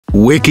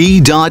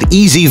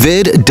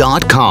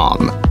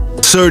wiki.ezvid.com.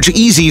 Search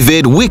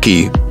Ezvid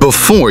Wiki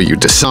before you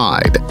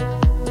decide.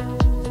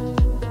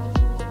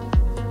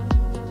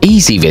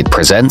 Ezvid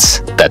presents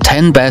the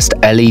 10 best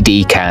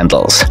LED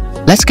candles.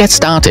 Let's get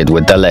started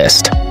with the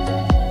list.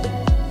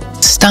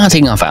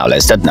 Starting off our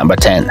list at number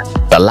 10.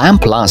 The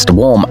Lamplast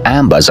Warm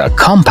Ambers are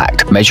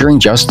compact, measuring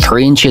just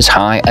 3 inches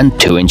high and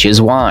 2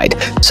 inches wide,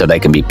 so they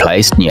can be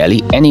placed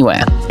nearly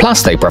anywhere.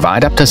 Plus, they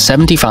provide up to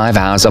 75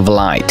 hours of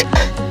light.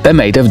 They're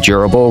made of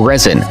durable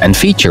resin and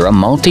feature a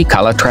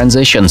multi-color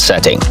transition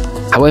setting.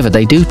 However,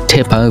 they do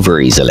tip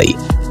over easily.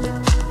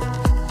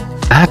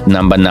 At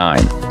number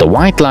 9, the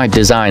White Light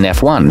Design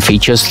F1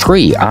 features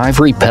 3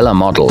 ivory pillar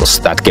models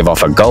that give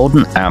off a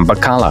golden amber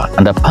color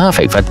and are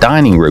perfect for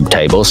dining room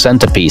table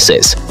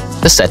centerpieces.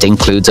 The set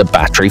includes a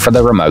battery for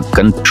the remote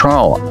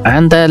control,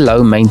 and they're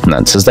low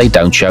maintenance as they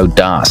don't show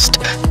dust,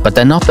 but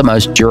they're not the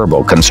most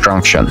durable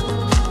construction.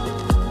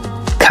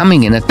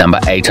 Coming in at number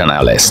 8 on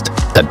our list,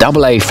 the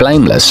AA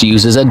Flameless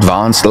uses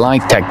advanced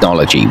light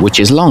technology, which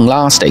is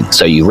long-lasting,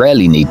 so you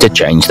rarely need to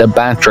change the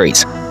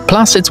batteries.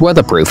 Plus, it's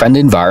weatherproof and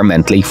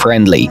environmentally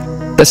friendly.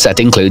 The set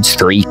includes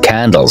 3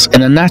 candles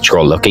in a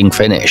natural-looking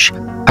finish.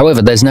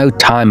 However, there's no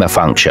timer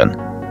function.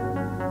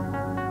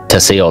 To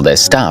see all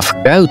this stuff,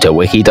 go to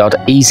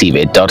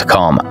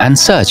wiki.ezvid.com and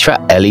search for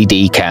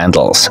LED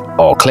candles,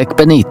 or click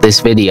beneath this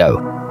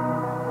video.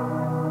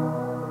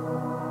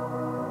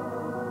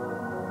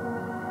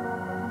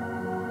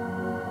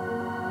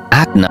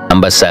 At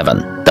number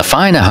 7, the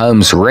Finer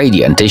Homes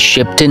Radiant is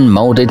shipped in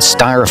molded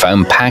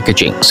styrofoam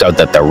packaging so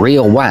that the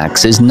real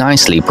wax is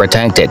nicely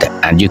protected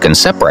and you can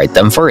separate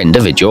them for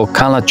individual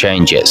color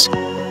changes.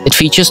 It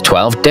features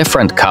 12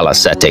 different color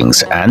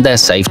settings and they're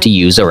safe to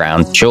use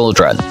around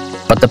children,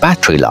 but the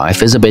battery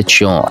life is a bit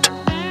short.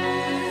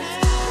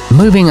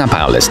 Moving up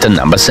our list to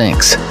number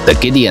 6, the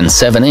Gideon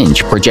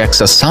 7-inch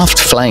projects a soft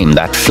flame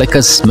that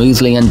flickers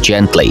smoothly and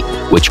gently,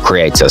 which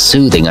creates a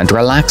soothing and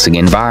relaxing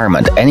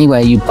environment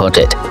anywhere you put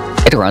it.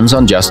 It runs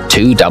on just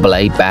 2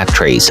 AA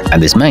batteries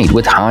and is made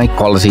with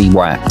high-quality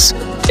wax.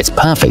 It's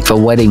perfect for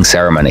wedding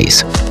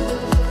ceremonies.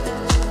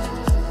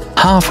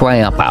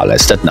 Halfway up our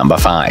list at number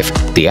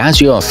 5, the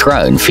Azure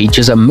Throne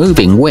features a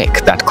moving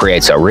wick that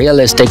creates a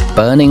realistic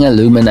burning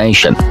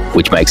illumination,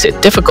 which makes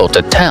it difficult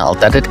to tell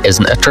that it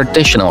isn't a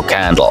traditional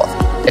candle.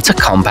 It's a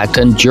compact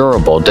and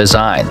durable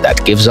design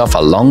that gives off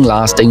a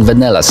long-lasting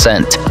vanilla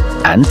scent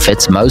and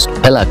fits most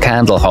pillar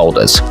candle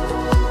holders.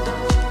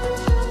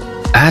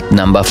 At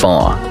number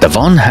 4, the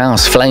Von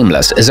House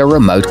Flameless is a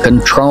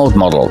remote-controlled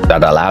model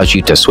that allows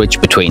you to switch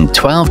between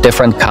 12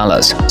 different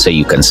colors so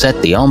you can set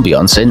the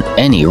ambiance in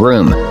any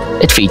room.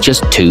 It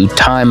features 2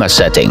 timer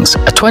settings,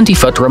 a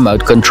 20-foot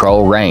remote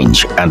control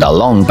range, and a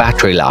long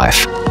battery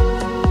life.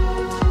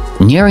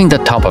 Nearing the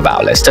top of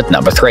our list at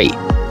number 3,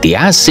 the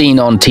As Seen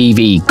on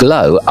TV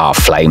Glow are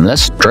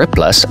flameless,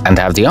 dripless, and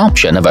have the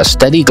option of a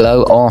steady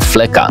glow or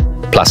flicker.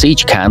 Plus,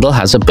 each candle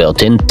has a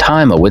built-in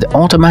timer with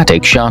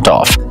automatic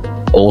shut-off.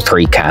 All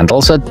 3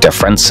 candles are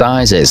different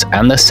sizes,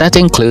 and the set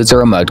includes a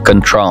remote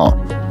control.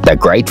 They're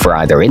great for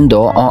either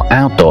indoor or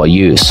outdoor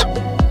use.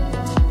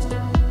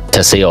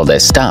 To see all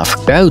this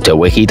stuff, go to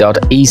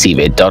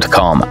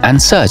wiki.ezvid.com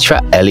and search for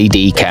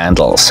LED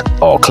candles,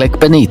 or click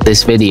beneath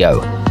this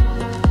video.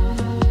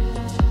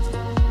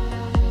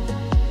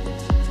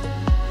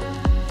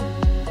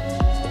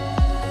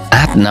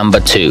 At number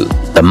 2,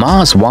 the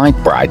Mars White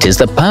Bright is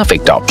the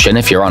perfect option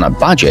if you're on a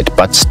budget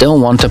but still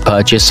want to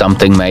purchase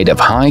something made of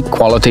high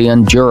quality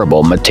and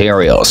durable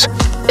materials.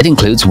 It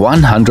includes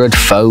 100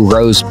 faux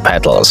rose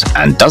petals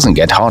and doesn't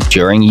get hot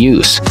during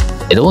use.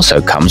 It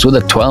also comes with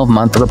a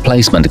 12-month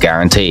replacement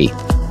guarantee.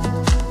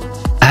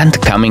 And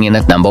coming in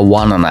at number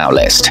 1 on our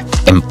list,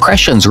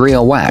 Impressions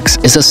Real Wax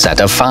is a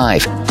set of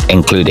 5,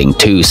 including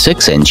 2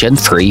 6-inch and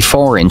 3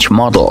 4-inch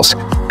models,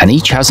 and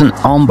each has an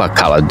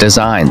ombre-colored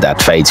design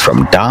that fades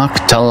from dark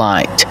to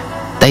light.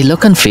 They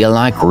look and feel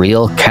like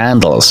real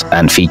candles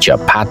and feature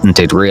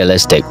patented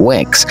realistic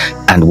wicks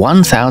and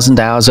 1,000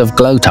 hours of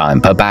glow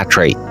time per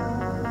battery.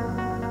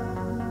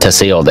 To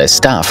see all this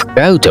stuff,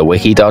 go to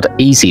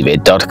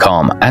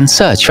wiki.ezvid.com and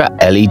search for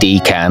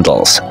LED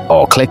candles,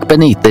 or click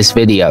beneath this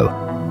video.